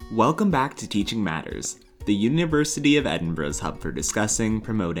Welcome back to Teaching Matters, the University of Edinburgh's hub for discussing,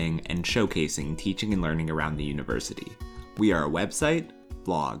 promoting, and showcasing teaching and learning around the university. We are a website,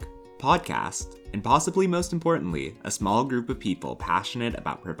 blog, podcast, and possibly most importantly, a small group of people passionate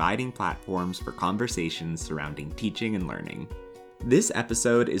about providing platforms for conversations surrounding teaching and learning. This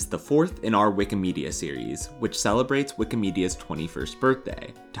episode is the fourth in our Wikimedia series, which celebrates Wikimedia's 21st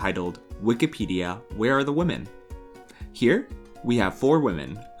birthday, titled Wikipedia, Where Are the Women? Here, we have four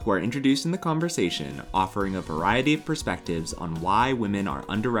women who are introduced in the conversation, offering a variety of perspectives on why women are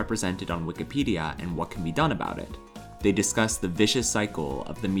underrepresented on Wikipedia and what can be done about it. They discuss the vicious cycle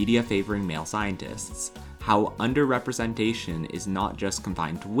of the media favoring male scientists, how underrepresentation is not just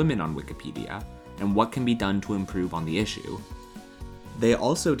confined to women on Wikipedia, and what can be done to improve on the issue. They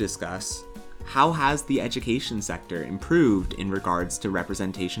also discuss how has the education sector improved in regards to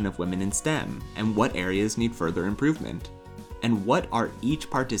representation of women in STEM, and what areas need further improvement. And what are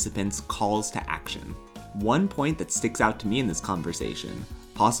each participant's calls to action? One point that sticks out to me in this conversation,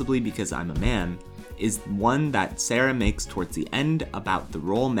 possibly because I'm a man, is one that Sarah makes towards the end about the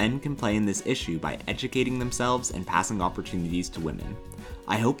role men can play in this issue by educating themselves and passing opportunities to women.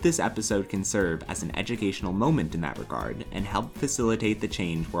 I hope this episode can serve as an educational moment in that regard and help facilitate the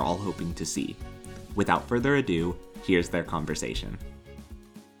change we're all hoping to see. Without further ado, here's their conversation.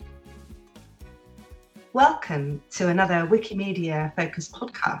 Welcome to another Wikimedia-focused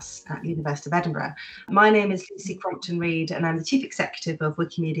podcast at the University of Edinburgh. My name is Lucy Crompton-Reid and I'm the Chief Executive of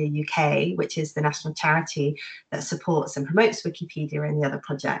Wikimedia UK, which is the national charity that supports and promotes Wikipedia and the other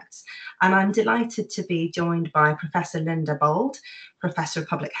projects. And I'm delighted to be joined by Professor Linda Bold, Professor of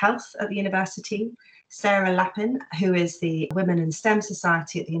Public Health at the university, Sarah Lappin, who is the Women in STEM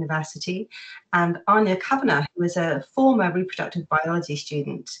Society at the university, and Anya Kavanagh, who is a former reproductive biology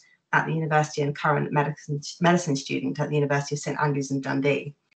student at the university and current medicine student at the University of St Andrews in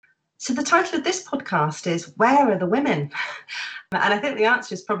Dundee. So the title of this podcast is Where Are the Women? And I think the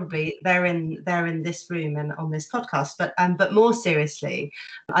answer is probably they're in this room and on this podcast. But more seriously,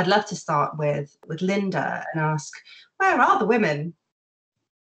 I'd love to start with Linda and ask, where are the women?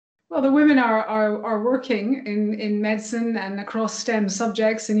 Well, the women are working in medicine and across STEM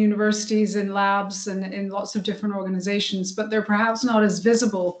subjects in universities, in labs, and in lots of different organizations, but they're perhaps not as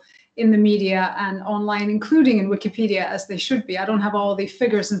visible in the media and online, including in Wikipedia, as they should be. I don't have all the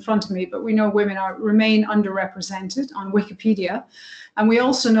figures in front of me, but we know women remain underrepresented on Wikipedia. And we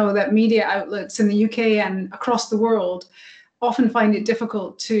also know that media outlets in the UK and across the world often find it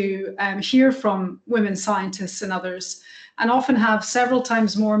difficult to hear from women scientists and others, and often have several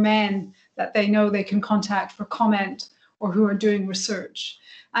times more men that they know they can contact for comment or who are doing research.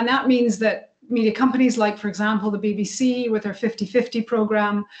 And that means that media companies like, for example, the BBC with their 50-50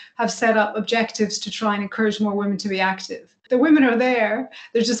 programme have set up objectives to try and encourage more women to be active. The women are there.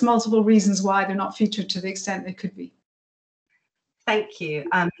 There's just multiple reasons why they're not featured to the extent they could be. Thank you.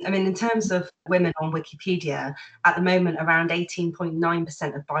 In terms of women on Wikipedia, at the moment, around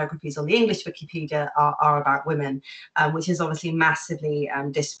 18.9% of biographies on the English Wikipedia are about women, which is obviously massively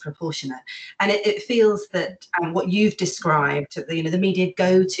disproportionate. And it feels that what you've described, the media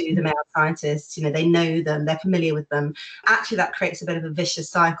go to the male scientists, they know them, they're familiar with them. Actually, that creates a bit of a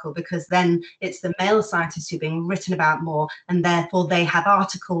vicious cycle, because then it's the male scientists who are being written about more, and therefore they have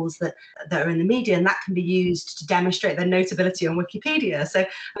articles that are in the media, and that can be used to demonstrate their notability on Wikipedia. So,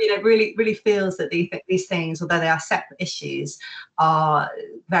 really feels that these things, although they are separate issues, are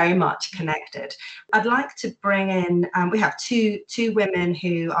very much connected. I'd like to bring in, we have two women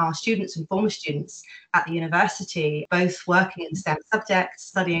who are students and former students at the university, both working in STEM subjects,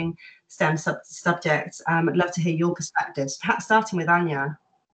 studying STEM subjects. I'd love to hear your perspectives, perhaps starting with Anya.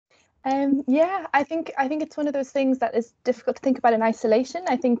 I think it's one of those things that is difficult to think about in isolation.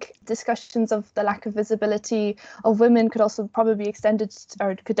 I think discussions of the lack of visibility of women could also probably be extended,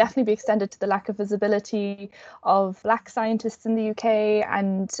 or could definitely be extended, to the lack of visibility of Black scientists in the UK,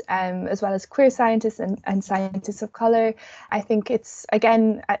 and as well as queer scientists and scientists of colour. I think it's,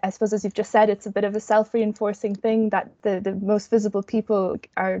 again, I suppose, as you've just said, it's a bit of a self-reinforcing thing that the most visible people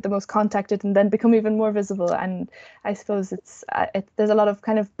are the most contacted and then become even more visible. And I suppose there's a lot of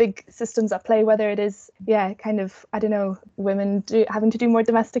kind of big systems at play, whether it is women having to do more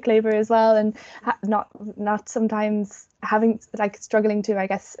domestic labor as well, and not sometimes struggling to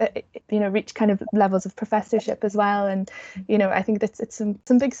reach kind of levels of professorship as well. And I think that's it's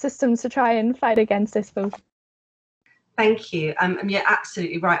some big systems to try and fight against, I suppose. Thank you. You're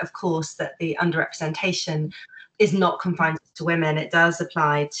absolutely right, of course, that the underrepresentation is not confined to women. It does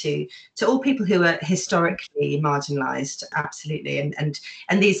apply to all people who are historically marginalised, absolutely. And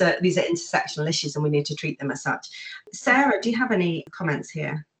these are intersectional issues, and we need to treat them as such. Sarah, do you have any comments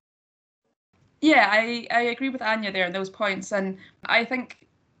here? Yeah, I agree with Anya there on those points, and I think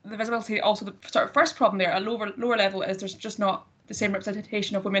the visibility, also the sort of first problem there at a lower level, is there's just not the same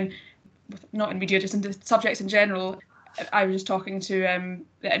representation of women, not in media, just in the subjects in general. I was just talking to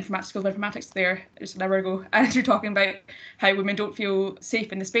the informatics School of Informatics there just an hour ago, and you're talking about how women don't feel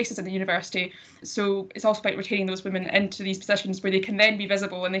safe in the spaces in the university. So it's also about retaining those women into these positions where they can then be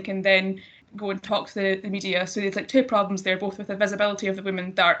visible and they can then go and talk to the media. So there's like two problems there, both with the visibility of the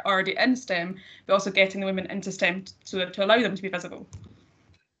women that are already in STEM, but also getting the women into STEM to allow them to be visible.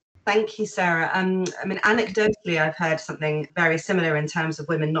 Thank you, Sarah. I mean, anecdotally, I've heard something very similar in terms of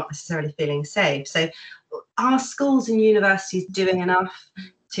women not necessarily feeling safe. So are schools and universities doing enough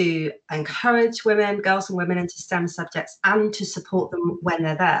to encourage women, girls and women, into STEM subjects and to support them when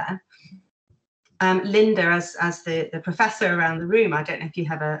they're there? Linda, as the professor around the room, I don't know if you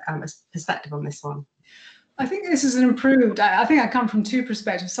have a perspective on this one. I think this is an improved. I think I come from two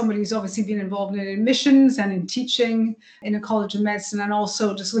perspectives. Somebody who's obviously been involved in admissions and in teaching in a college of medicine, and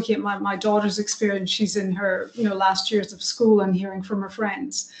also just looking at my daughter's experience. She's in her last years of school and hearing from her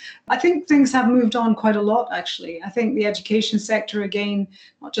friends. I think things have moved on quite a lot, actually. I think the education sector, again,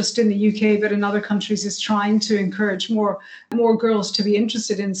 not just in the UK, but in other countries, is trying to encourage more girls to be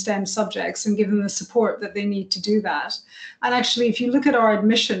interested in STEM subjects and give them the support that they need to do that. And actually, if you look at our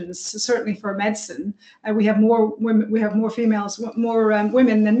admissions, certainly for medicine, we have more women, we have more females, more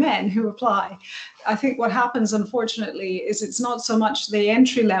women than men who apply. I think what happens, unfortunately, is it's not so much the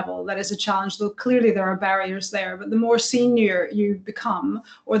entry level that is a challenge, though clearly there are barriers there, but the more senior you become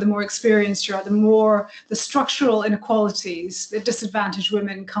or the more experienced you are, the more the structural inequalities that disadvantage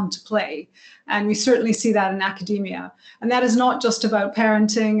women come to play. And we certainly see that in academia. And that is not just about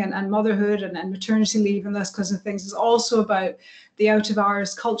parenting and motherhood and maternity leave and those kinds of things. It's also about the out of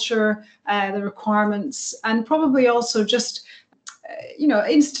hours culture, the requirements, and probably also just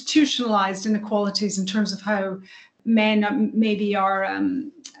institutionalized inequalities in terms of how men maybe are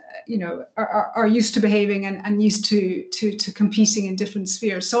used to behaving and used to competing in different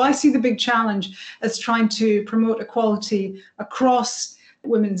spheres. So I see the big challenge as trying to promote equality across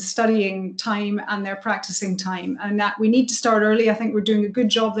women's studying time and their practicing time, and that we need to start early. I think we're doing a good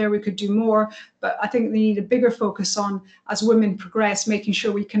job there. We could do more, but I think we need a bigger focus on, as women progress, making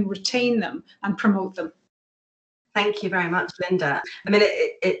sure we can retain them and promote them. Thank you very much, Linda. I mean,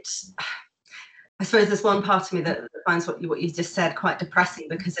 I suppose there's one part of me that finds what you just said quite depressing,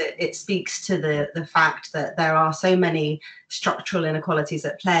 because it speaks to the fact that there are so many structural inequalities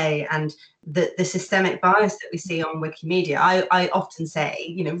at play, and the systemic bias that we see on Wikimedia. I often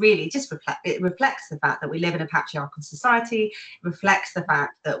say, really just reflects the fact that we live in a patriarchal society. It reflects the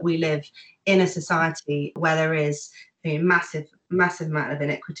fact that we live in a society where there is a massive amount of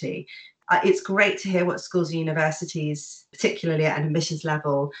inequity. It's great to hear what schools and universities, particularly at an admissions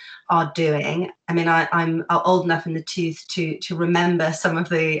level, are doing. I mean, I'm old enough in the tooth to remember some of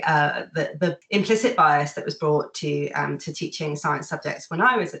the implicit bias that was brought to teaching science subjects when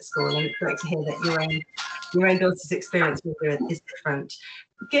I was at school, and it's great to hear that your own daughter's experience is different.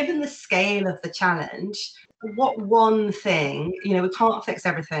 Given the scale of the challenge, what one thing, we can't fix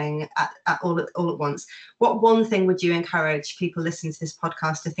everything all at once. What one thing would you encourage people listening to this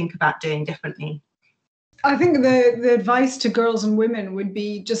podcast to think about doing differently? I think the advice to girls and women would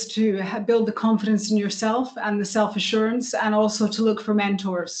be just to build the confidence in yourself and the self-assurance, and also to look for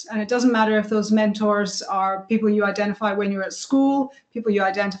mentors. And it doesn't matter if those mentors are people you identify when you're at school, people you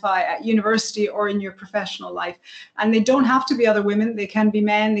identify at university, or in your professional life. And they don't have to be other women. They can be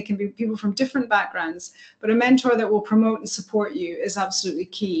men, they can be people from different backgrounds, but a mentor that will promote and support you is absolutely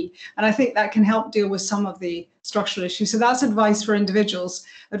key. And I think that can help deal with some of the structural issues. So that's advice for individuals.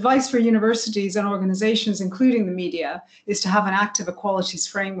 Advice for universities and organizations, including the media, is to have an active equalities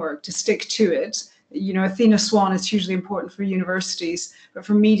framework, to stick to it. Athena Swan is hugely important for universities, but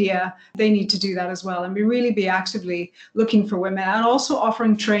for media, they need to do that as well. And we really be actively looking for women and also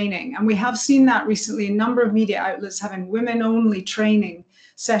offering training. And we have seen that recently, a number of media outlets having women-only training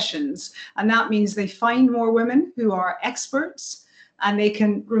sessions. And that means they find more women who are experts, and they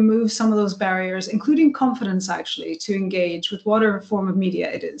can remove some of those barriers, including confidence, actually, to engage with whatever form of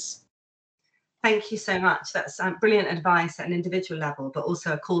media it is. Thank you so much. That's brilliant advice at an individual level, but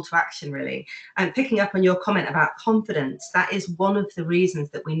also a call to action, really. And picking up on your comment about confidence, that is one of the reasons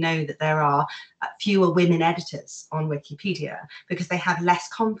that we know that there are fewer women editors on Wikipedia, because they have less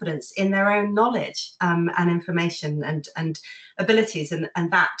confidence in their own knowledge and information and abilities. And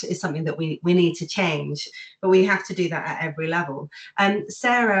that is something that we need to change, but we have to do that at every level.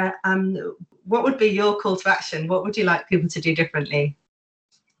 Sarah, what would be your call to action? What would you like people to do differently?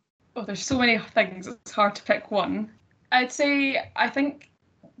 Oh, there's so many things, it's hard to pick one. I'd say, I think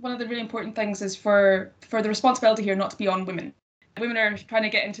one of the really important things is for the responsibility here not to be on women. Women are trying to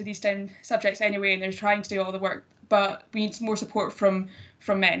get into these STEM subjects anyway, and they're trying to do all the work, but we need more support from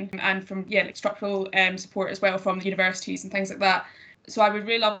men, and from like structural support as well from the universities and things like that. So I would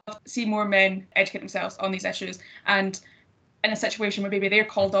really love to see more men educate themselves on these issues, and in a situation where maybe they're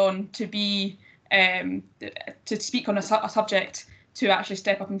called on to be to speak on a subject, to actually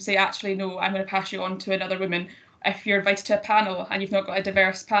step up and say, actually, no, I'm going to pass you on to another woman. If you're invited to a panel and you've not got a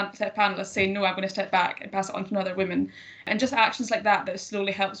diverse set of panelists, saying, no, I'm going to step back and pass it on to another woman. And just actions like that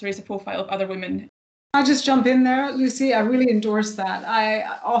slowly helps raise the profile of other women. I'll just jump in there, Lucy. I really endorse that. I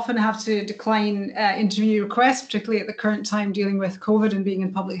often have to decline interview requests, particularly at the current time dealing with COVID and being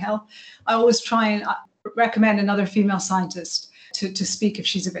in public health. I always try and recommend another female scientist to speak if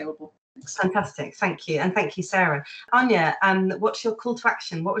she's available. Fantastic, thank you. And thank you, Sarah. Anya, what's your call to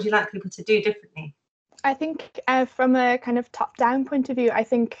action? What would you like people to do differently? I think from a kind of top-down point of view, I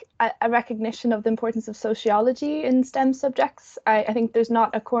think a recognition of the importance of sociology in STEM subjects. I think there's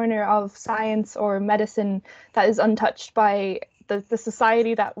not a corner of science or medicine that is untouched by the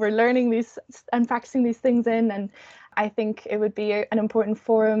society that we're learning these and practicing these things in. And I think it would be an important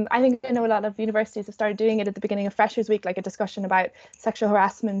forum. I know a lot of universities have started doing it at the beginning of Freshers Week, like a discussion about sexual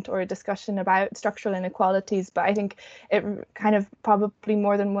harassment or a discussion about structural inequalities. But I think it kind of probably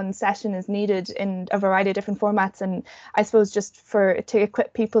more than one session is needed in a variety of different formats. And I suppose just to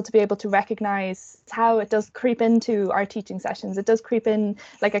equip people to be able to recognize how it does creep into our teaching sessions. It does creep in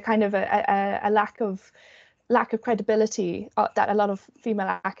like a kind of a lack of credibility that a lot of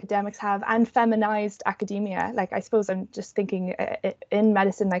female academics have, and feminized academia. Like, I suppose I'm just thinking in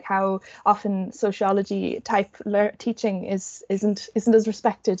medicine, like how often sociology type teaching isn't as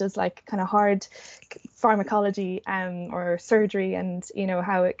respected as like kind of hard pharmacology or surgery, and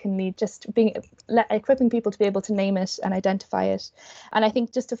how it can need just equipping people to be able to name it and identify it. And I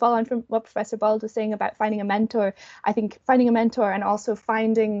think just to follow on from what Professor Bald was saying about finding a mentor, I think finding a mentor and also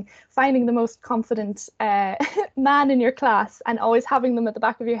finding the most confident man in your class, and always having them at the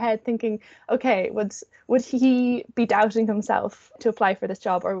back of your head thinking, okay, would he be doubting himself to apply for this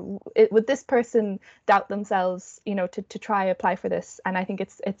job, or would this person doubt themselves to try apply for this? And I think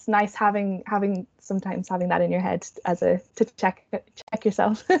it's nice having that in your head to check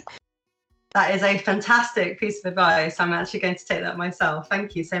yourself. That is a fantastic piece of advice. I'm actually going to take that myself.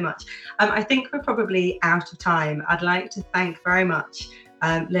 Thank you so much. I think we're probably out of time. I'd like to thank very much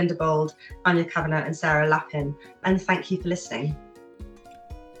Linda Bald, Anya Kavanagh and Sarah Lappin, and thank you for listening.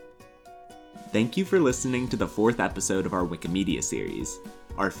 Thank you for listening to the 4th episode of our Wikimedia series.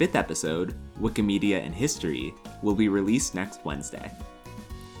 Our 5th episode, Wikimedia and History, will be released next Wednesday.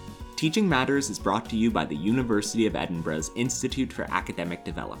 Teaching Matters is brought to you by the University of Edinburgh's Institute for Academic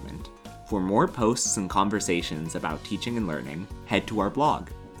Development. For more posts and conversations about teaching and learning, head to our blog.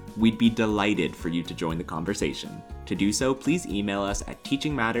 We'd be delighted for you to join the conversation. To do so, please email us at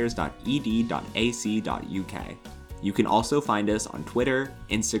teachingmatters.ed.ac.uk. You can also find us on Twitter,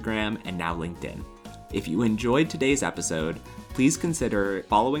 Instagram, and now LinkedIn. If you enjoyed today's episode, please consider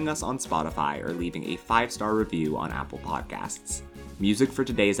following us on Spotify or leaving a 5-star review on Apple Podcasts. Music for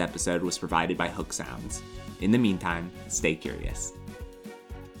today's episode was provided by Hook Sounds. In the meantime, stay curious.